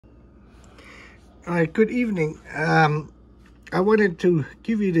All right, good evening. I wanted to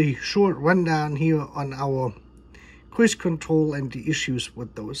give you the short rundown here on our cruise control and the issues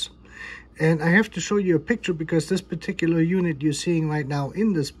with those. And I have to show you a picture because this particular unit you're seeing right now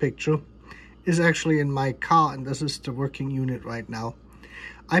in this picture is actually in my car, and this is the working unit right now.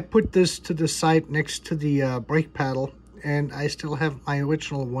 I put this to the side next to the brake paddle, and I still have my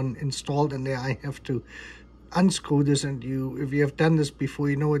original one installed in there. I have to unscrew this, and if you have done this before,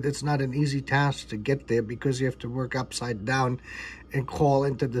 you know it's not an easy task to get there because you have to work upside down and crawl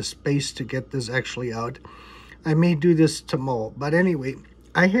into the space to get this actually out. I may do this tomorrow, but anyway,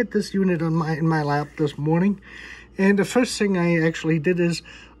 I had this unit on in my lap this morning, and the first thing I actually did is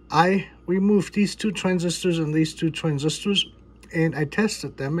I removed these two transistors and these two transistors, and I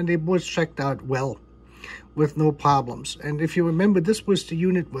tested them, and they both checked out well with no problems. And if you remember, this was the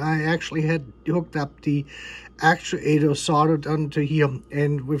unit where I actually had hooked up the actuator soldered onto here,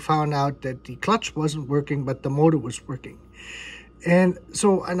 and we found out that the clutch wasn't working, but the motor was working. And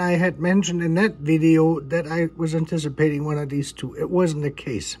I had mentioned in that video that I was anticipating one of these two. It wasn't the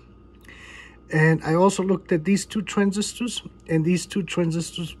case. And I also looked at these two transistors, and these two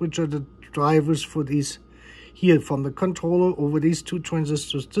transistors, which are the drivers for these here, from the controller over these two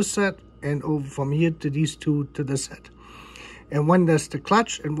transistors to set, and over from here to these two to the set. And one does the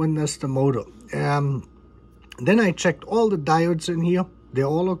clutch and one does the motor. Then I checked all the diodes in here. They're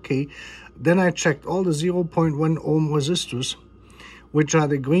all okay. Then I checked all the 0.1 ohm resistors, which are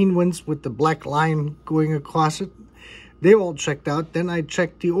the green ones with the black line going across it. They all checked out. Then I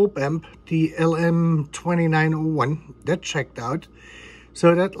checked the op amp, the LM2901. That checked out.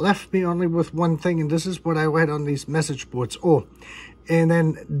 So that left me only with one thing, and this is what I read on these message boards. Oh, and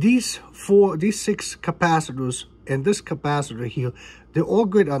then these 6 capacitors and this capacitor here, they're all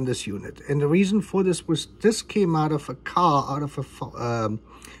good on this unit. And the reason for this was this came out of a car, out of a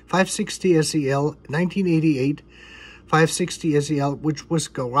 560 SEL, 1988 560 SEL, which was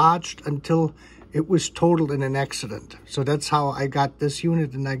garaged until it was totaled in an accident. So that's how I got this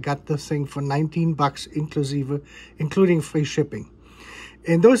unit, and I got the thing for 19 bucks including free shipping.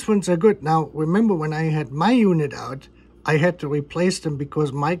 And those ones are good. Now, remember when I had my unit out, I had to replace them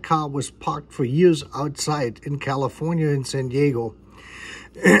because my car was parked for years outside in California and San Diego.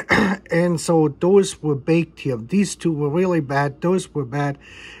 And so those were baked here. These two were really bad. Those were bad.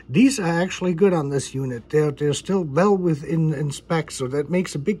 These are actually good on this unit. They're still well within specs. So that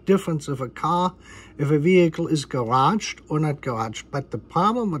makes a big difference if a vehicle is garaged or not garaged. But the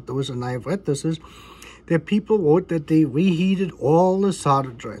problem with those, and I've read this, is that people wrote that they reheated all the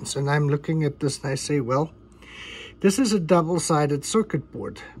solder joints. And I'm looking at this and I say, well, this is a double-sided circuit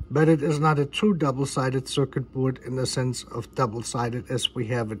board, but it is not a true double-sided circuit board in the sense of double-sided as we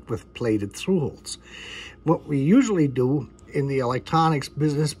have it with plated through holes. What we usually do in the electronics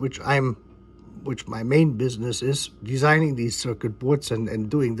business, which my main business is, designing these circuit boards and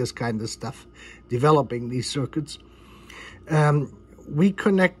doing this kind of stuff, developing these circuits, we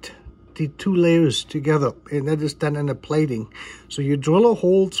connect the two layers together, and that is done in a plating. So you drill a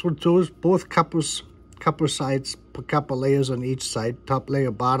hole through those both copper sides, copper layers on each side, top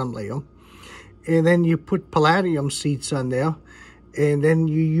layer, bottom layer, and then you put palladium sheets on there, and then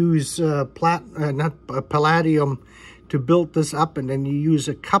you use palladium to build this up, and then you use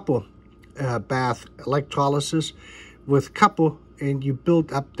a copper bath electrolysis with copper, and you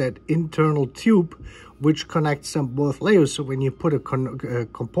build up that internal tube which connects them both layers. So when you put a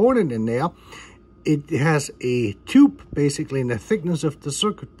component in there, it has a tube basically in the thickness of the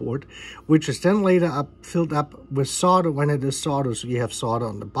circuit board, which is then later filled up with solder when it is soldered. So you have solder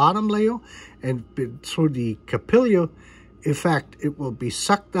on the bottom layer, and through the capillary effect, it will be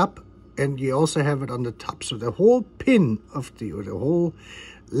sucked up, and you also have it on the top. So the whole pin of the whole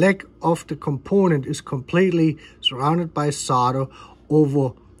leg of the component is completely surrounded by solder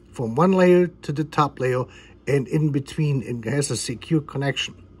over from one layer to the top layer, and in between it has a secure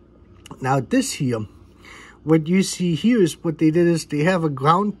connection. Now this here, what you see here is what they did is they have a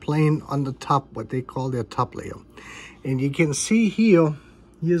ground plane on the top, what they call their top layer. And you can see here,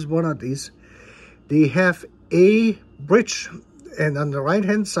 here's one of these. They have a bridge, and on the right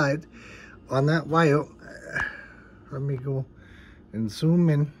hand side on that wire, let me go and zoom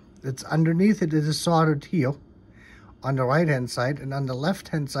in. It's underneath it is soldered here on the right hand side, and on the left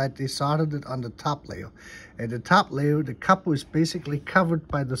hand side they soldered it on the top layer. And the top layer, the copper is basically covered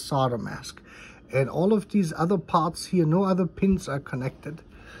by the solder mask, and all of these other parts here, no other pins are connected.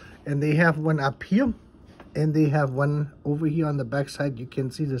 And they have one up here, and they have one over here on the back side. You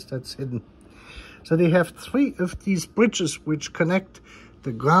can see this, that's hidden. So they have 3 of these bridges which connect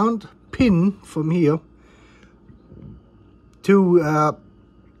the ground pin from here to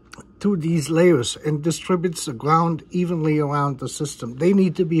to these layers and distributes the ground evenly around the system. They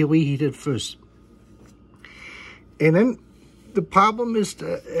need to be reheated first. And then the problem is,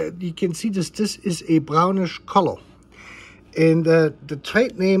 you can see this is a brownish color. And the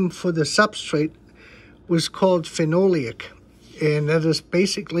trade name for the substrate was called phenolic. And that is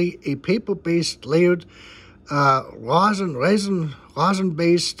basically a paper-based layered rosin-based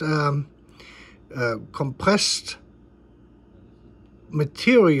compressed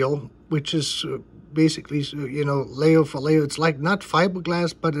material, which is basically, you know, layer for layer. It's like not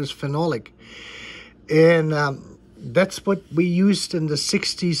fiberglass, but it's phenolic. And that's what we used in the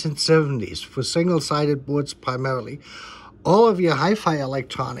 60s and 70s for single-sided boards primarily. All of your hi-fi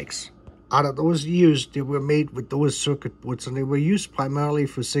electronics, out of those years, they were made with those circuit boards, and they were used primarily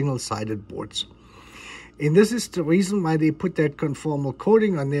for single-sided boards. And this is the reason why they put that conformal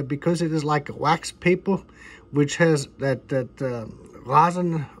coating on there, because it is like a wax paper, which has that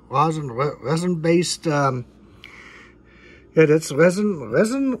resin-based, that's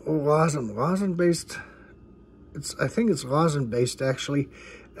resin or rosin-based. I think it's rosin-based actually.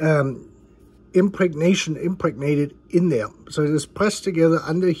 Impregnated in there, so it is pressed together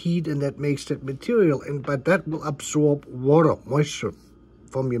under heat, and that makes that material. But that will absorb water, moisture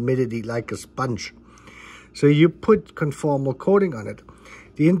from humidity like a sponge. So you put conformal coating on it.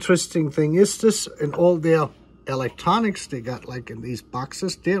 The interesting thing is this, in all their electronics they got, like in these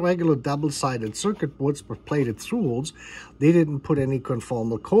boxes, they're regular double-sided circuit boards with plated through holes. They didn't put any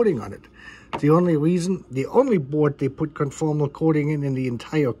conformal coating on it. The only board they put conformal coating in the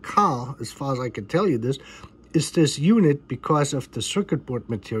entire car, as far as I can tell you this, is this unit, because of the circuit board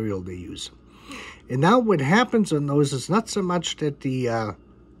material they use. And now what happens on those is not so much that the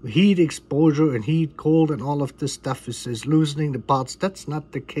heat exposure and heat, cold, and all of this stuff is loosening the parts. That's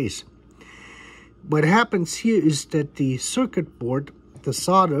not the case. What happens here is that the circuit board, the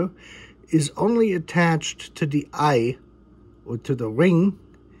solder, is only attached to the eye, or to the ring,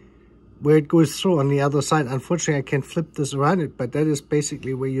 where it goes through on the other side. Unfortunately, I can't flip this around it, but that is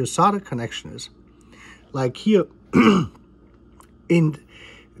basically where your solder connection is. Like here, in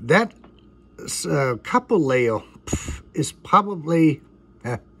that copper layer is probably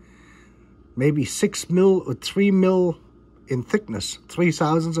maybe 6 mil or 3 mil in thickness,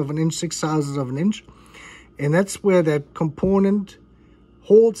 3/1000 of an inch, 6/1000 of an inch. And that's where that component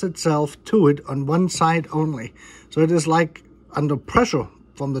holds itself to it on one side only. So it is like under pressure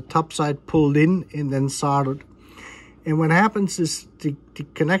from the top side, pulled in and then soldered. And what happens is the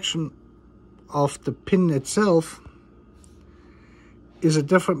connection of the pin itself is a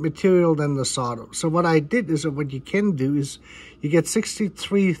different material than the solder. So what I did is, what you can do is, you get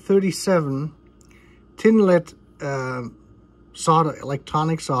 6337 tin lead solder,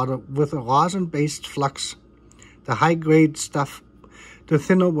 electronic solder, with a rosin-based flux, the high-grade stuff, the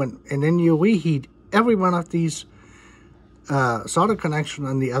thinner one, and then you reheat every one of these solder connection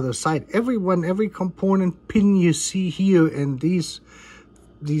on the other side. Every component pin you see here, and these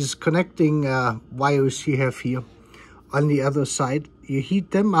connecting wires you have here on the other side, you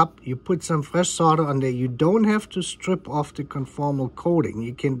heat them up, you put some fresh solder on there. You don't have to strip off the conformal coating.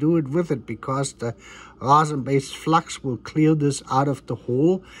 You can do it with it, because the rosin-based flux will clear this out of the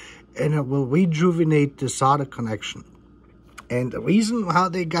hole, and it will rejuvenate the solder connection. And the reason how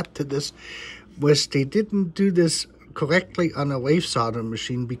they got to this was they didn't do this correctly on a wave solder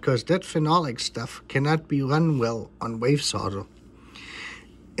machine, because that phenolic stuff cannot be run well on wave solder.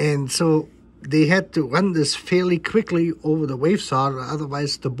 And so they had to run this fairly quickly over the wave solder,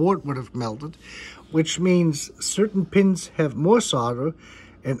 otherwise the board would have melted, which means certain pins have more solder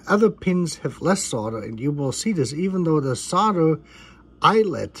and other pins have less solder. And you will see this, even though the solder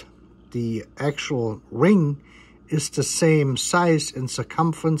eyelet, the actual ring, is the same size in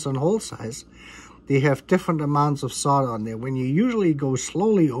circumference and hole size, they have different amounts of solder on there. When you usually go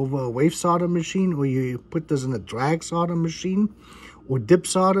slowly over a wave solder machine, or you put this in a drag solder machine or dip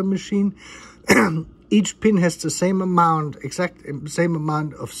solder machine, each pin has the same amount, exact same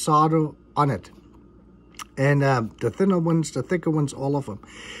amount of solder on it. And the thinner ones, the thicker ones, all of them.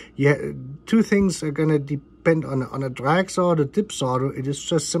 Yeah, two things are going to depend on a drag solder, dip solder. It is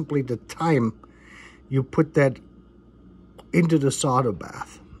just simply the time you put that into the solder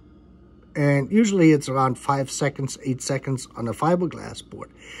bath. And usually it's around 5 seconds, 8 seconds on a fiberglass board.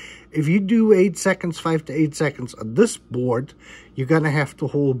 If you do 8 seconds, 5 to 8 seconds on this board, you're going to have the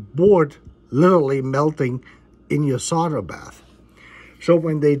whole board literally melting in your solder bath. So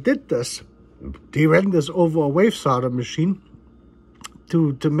when they did this, they ran this over a wave solder machine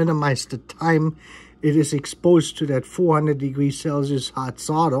to minimize the time it is exposed to that 400 degrees Celsius hot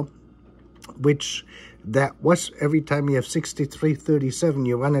solder, which that was every time you have 6337,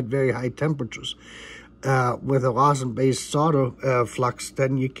 you run at very high temperatures. With a rosin-based solder flux,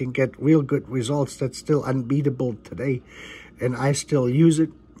 then you can get real good results. That's still unbeatable today, and I still use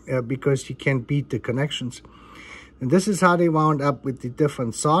it because you can't beat the connections. And this is how they wound up with the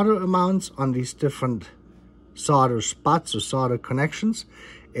different solder amounts on these different solder spots or solder connections,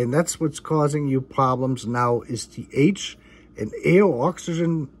 and that's what's causing you problems now. Is the H and air or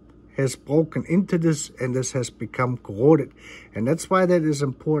oxygen has broken into this, and this has become corroded. And that's why that is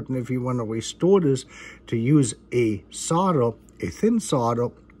important if you want to restore this, to use a solder, a thin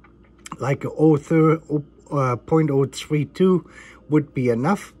solder, like a 0.032 would be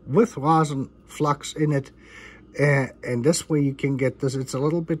enough with rosin flux in it. And this way you can get this. It's a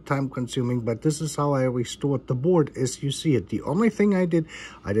little bit time consuming, but this is how I restored the board as you see it. The only thing I did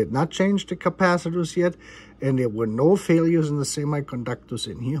not change the capacitors yet, and there were no failures in the semiconductors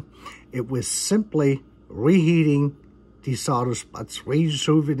in here. It was simply reheating the solder spots,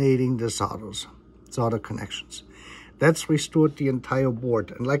 rejuvenating the solder connections. That's restored the entire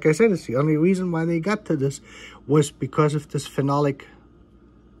board. And like I said, it's the only reason why they got to this was because of this phenolic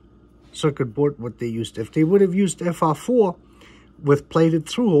circuit board what they used. If they would have used FR4 with plated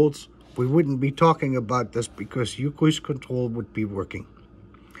through holes, we wouldn't be talking about this, because your cruise control would be working.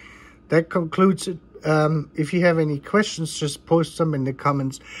 That concludes it. If you have any questions, just post them in the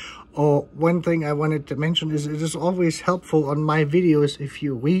comments. Or one thing I wanted to mention is it is always helpful on my videos if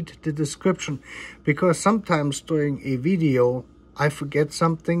you read the description, because sometimes during a video I forget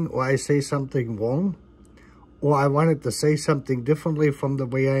something, or I say something wrong, or I wanted to say something differently from the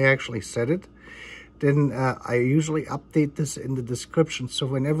way I actually said it. Then I usually update this in the description. So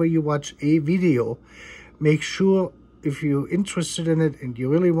whenever you watch a video, make sure, if you're interested in it and you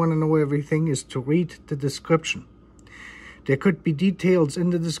really want to know everything, is to read the description. There could be details in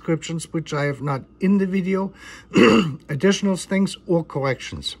the descriptions which I have not in the video, additional things or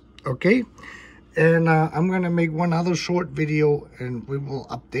corrections, okay? And I'm going to make one other short video and we will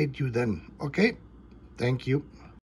update you then, okay? Thank you.